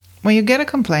When you get a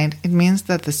complaint, it means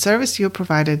that the service you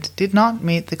provided did not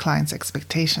meet the client's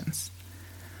expectations.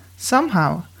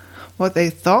 Somehow, what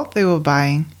they thought they were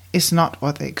buying is not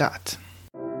what they got.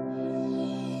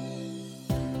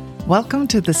 Welcome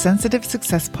to the Sensitive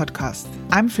Success Podcast.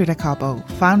 I'm Frida Carbo,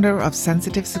 founder of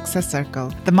Sensitive Success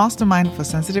Circle, the mastermind for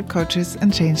sensitive coaches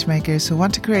and changemakers who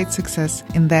want to create success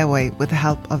in their way with the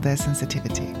help of their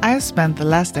sensitivity. I have spent the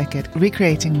last decade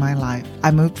recreating my life.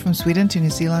 I moved from Sweden to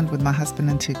New Zealand with my husband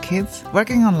and 2 kids,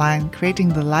 working online, creating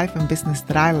the life and business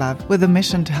that I love with a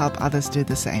mission to help others do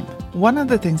the same. One of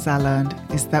the things I learned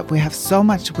is that we have so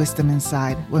much wisdom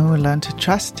inside when we learn to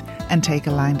trust and take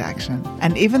aligned action.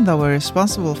 And even though we're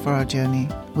responsible for our journey,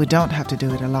 we don't have to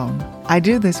do it alone. I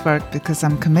do this work because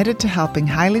I'm committed to helping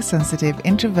highly sensitive,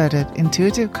 introverted,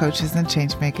 intuitive coaches and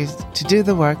changemakers to do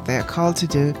the work they are called to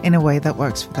do in a way that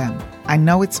works for them. I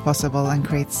know it's possible and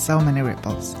creates so many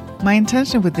ripples. My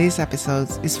intention with these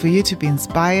episodes is for you to be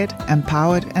inspired,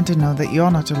 empowered, and to know that you're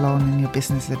not alone in your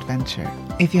business adventure.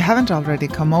 If you haven't already,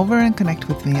 come over and connect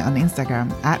with me on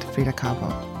Instagram at Frida Carbo.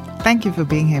 Thank you for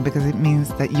being here because it means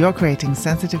that you're creating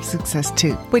sensitive success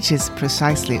too, which is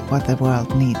precisely what the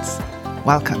world needs.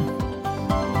 Welcome.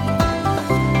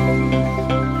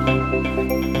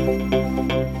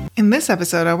 In this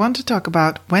episode, I want to talk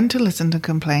about when to listen to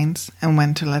complaints and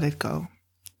when to let it go.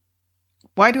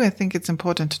 Why do I think it's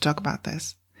important to talk about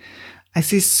this? I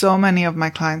see so many of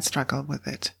my clients struggle with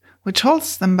it, which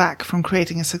holds them back from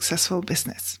creating a successful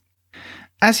business.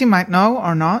 As you might know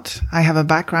or not, I have a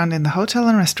background in the hotel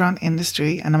and restaurant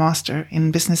industry and a master in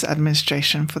business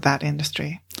administration for that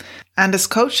industry. And as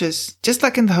coaches, just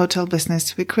like in the hotel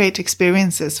business, we create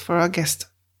experiences for our guests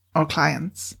or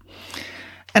clients.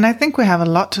 And I think we have a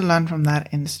lot to learn from that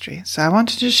industry, so I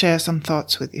wanted to share some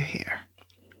thoughts with you here.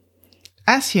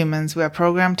 As humans, we are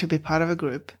programmed to be part of a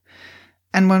group.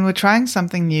 And when we're trying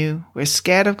something new, we're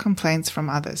scared of complaints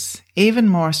from others, even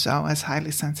more so as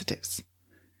highly sensitives.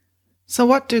 So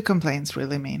what do complaints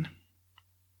really mean?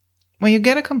 When you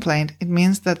get a complaint, it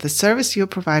means that the service you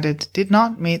provided did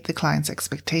not meet the client's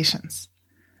expectations.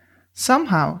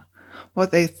 Somehow,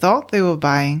 what they thought they were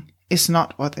buying is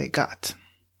not what they got.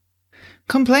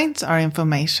 Complaints are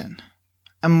information.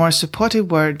 A more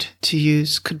supportive word to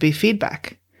use could be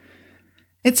feedback.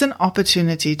 It's an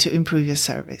opportunity to improve your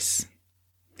service.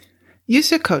 Use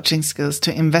your coaching skills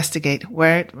to investigate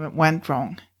where it went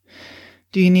wrong.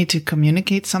 Do you need to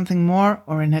communicate something more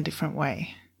or in a different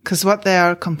way? Because what they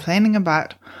are complaining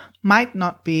about might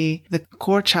not be the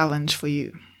core challenge for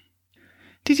you.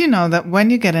 Did you know that when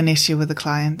you get an issue with a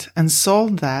client and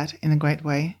solve that in a great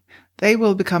way, they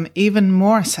will become even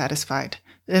more satisfied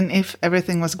than if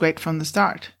everything was great from the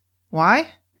start?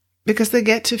 Why? Because they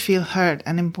get to feel heard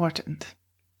and important.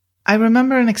 I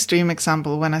remember an extreme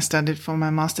example when I studied for my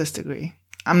master's degree.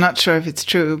 I'm not sure if it's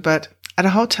true, but at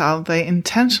a hotel, they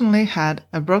intentionally had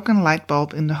a broken light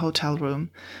bulb in the hotel room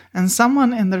and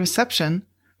someone in the reception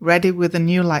ready with a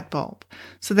new light bulb,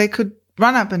 so they could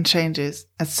run up and change it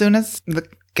as soon as the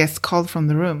guest called from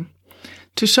the room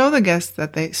to show the guest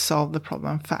that they solved the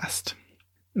problem fast.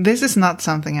 This is not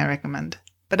something I recommend,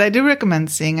 but I do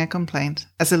recommend seeing a complaint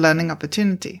as a learning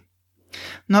opportunity.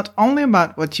 Not only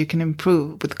about what you can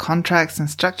improve with contracts and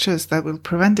structures that will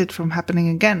prevent it from happening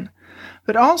again,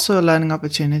 but also a learning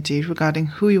opportunity regarding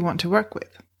who you want to work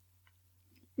with.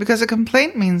 Because a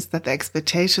complaint means that the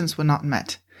expectations were not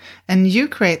met, and you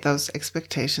create those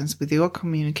expectations with your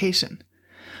communication.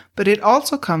 But it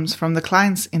also comes from the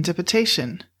client's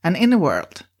interpretation and inner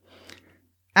world.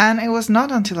 And it was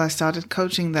not until I started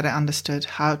coaching that I understood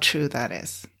how true that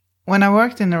is. When I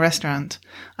worked in a restaurant,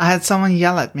 I had someone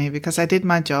yell at me because I did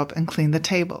my job and cleaned the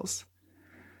tables.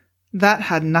 That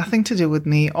had nothing to do with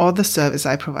me or the service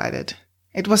I provided.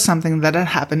 It was something that had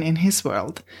happened in his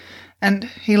world, and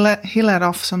he let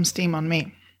off some steam on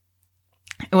me.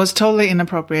 It was totally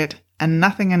inappropriate and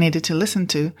nothing I needed to listen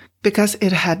to because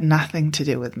it had nothing to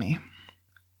do with me.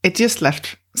 It just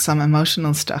left some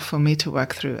emotional stuff for me to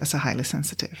work through as a highly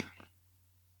sensitive.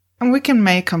 And we can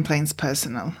make complaints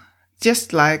personal,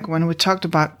 just like when we talked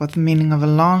about what the meaning of a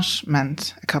launch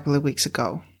meant a couple of weeks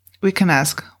ago. We can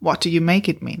ask, what do you make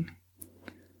it mean?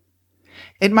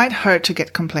 It might hurt to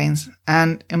get complaints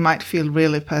and it might feel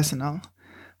really personal,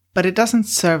 but it doesn't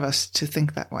serve us to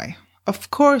think that way. Of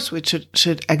course, we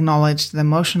should acknowledge the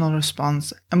emotional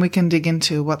response and we can dig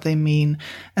into what they mean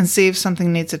and see if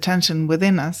something needs attention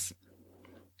within us.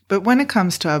 But when it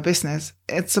comes to our business,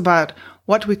 it's about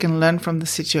what we can learn from the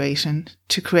situation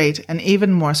to create an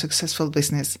even more successful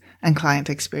business and client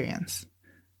experience.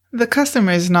 The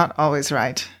customer is not always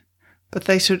right, but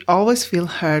they should always feel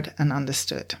heard and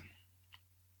understood.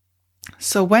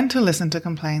 So when to listen to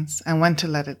complaints and when to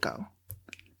let it go.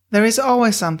 There is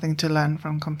always something to learn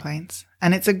from complaints,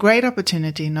 and it's a great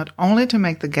opportunity not only to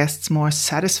make the guests more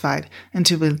satisfied and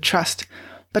to build trust,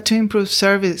 but to improve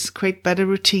service, create better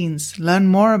routines, learn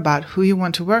more about who you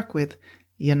want to work with.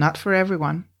 You're not for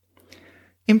everyone.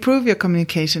 Improve your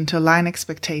communication to align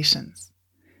expectations.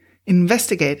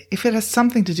 Investigate if it has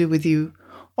something to do with you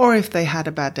or if they had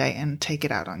a bad day and take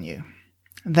it out on you.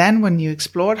 Then when you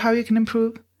explored how you can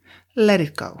improve, let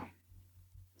it go.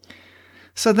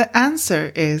 So the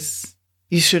answer is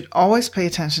you should always pay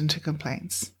attention to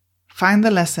complaints, find the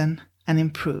lesson and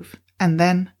improve, and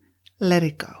then let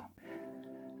it go.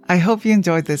 I hope you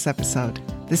enjoyed this episode.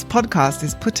 This podcast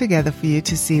is put together for you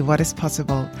to see what is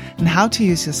possible and how to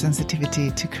use your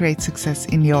sensitivity to create success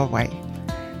in your way.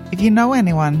 If you know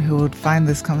anyone who would find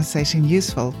this conversation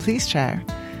useful, please share.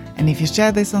 And if you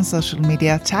share this on social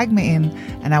media, tag me in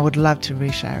and I would love to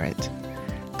reshare it.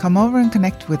 Come over and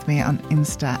connect with me on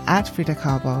Insta @Frida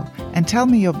Kahbo and tell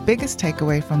me your biggest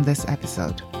takeaway from this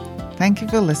episode. Thank you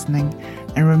for listening,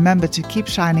 and remember to keep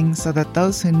shining so that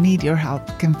those who need your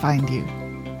help can find you.